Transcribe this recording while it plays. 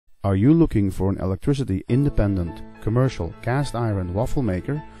Are you looking for an electricity-independent, commercial cast iron waffle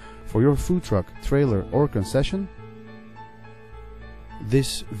maker for your food truck, trailer or concession?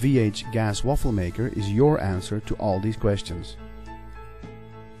 This VH gas waffle maker is your answer to all these questions.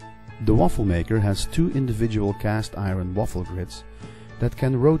 The waffle maker has two individual cast iron waffle grids that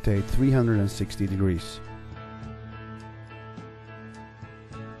can rotate 360 degrees.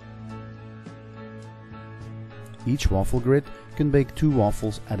 Each waffle grid can bake 2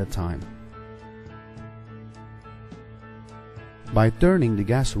 waffles at a time. By turning the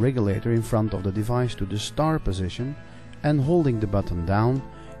gas regulator in front of the device to the star position and holding the button down,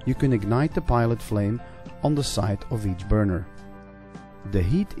 you can ignite the pilot flame on the side of each burner. The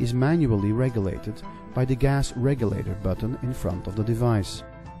heat is manually regulated by the gas regulator button in front of the device.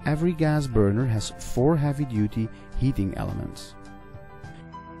 Every gas burner has 4 heavy-duty heating elements.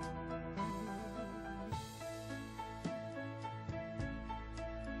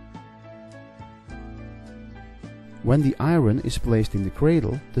 When the iron is placed in the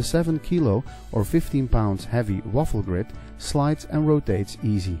cradle, the 7 kilo or 15 pounds heavy waffle grid slides and rotates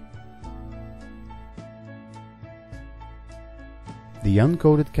easy. The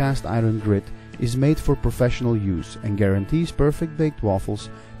uncoated cast iron grid is made for professional use and guarantees perfect baked waffles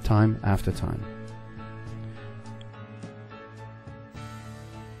time after time.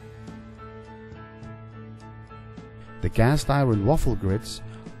 The cast iron waffle grids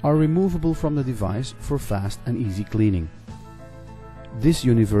are removable from the device for fast and easy cleaning. This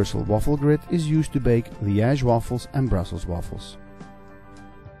universal waffle grid is used to bake Liège waffles and Brussels waffles.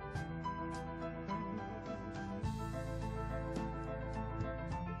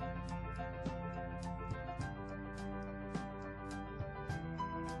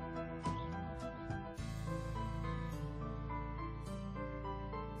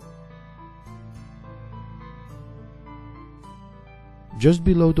 Just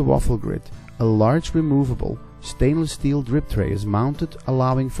below the waffle grid, a large removable stainless steel drip tray is mounted,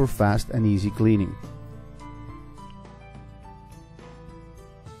 allowing for fast and easy cleaning.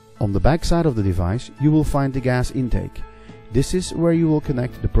 On the back side of the device you will find the gas intake. This is where you will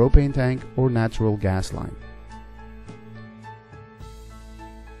connect the propane tank or natural gas line.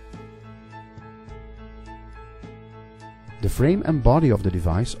 The frame and body of the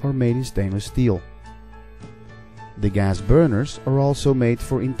device are made in stainless steel. The gas burners are also made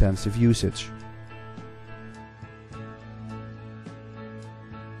for intensive usage.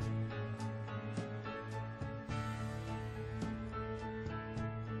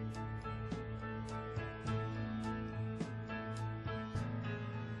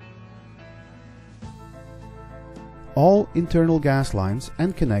 All internal gas lines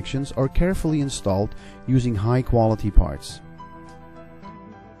and connections are carefully installed using high-quality parts.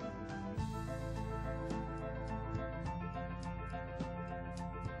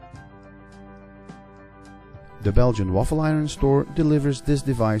 The Belgian Waffle Iron Store delivers this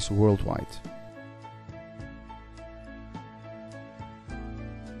device worldwide.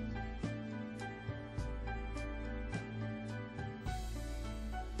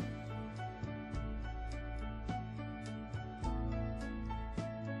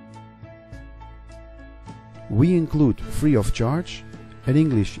 We include free of charge an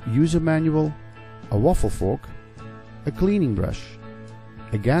English user manual, a waffle fork, a cleaning brush,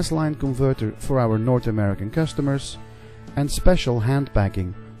 a gas line converter for our North American customers, and special hand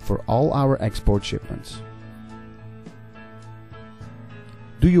packing for all our export shipments.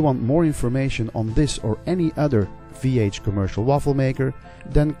 Do you want more information on this or any other VH commercial waffle maker?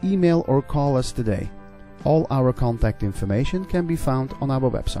 Then email or call us today. All our contact information can be found on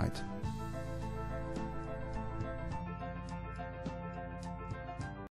our website.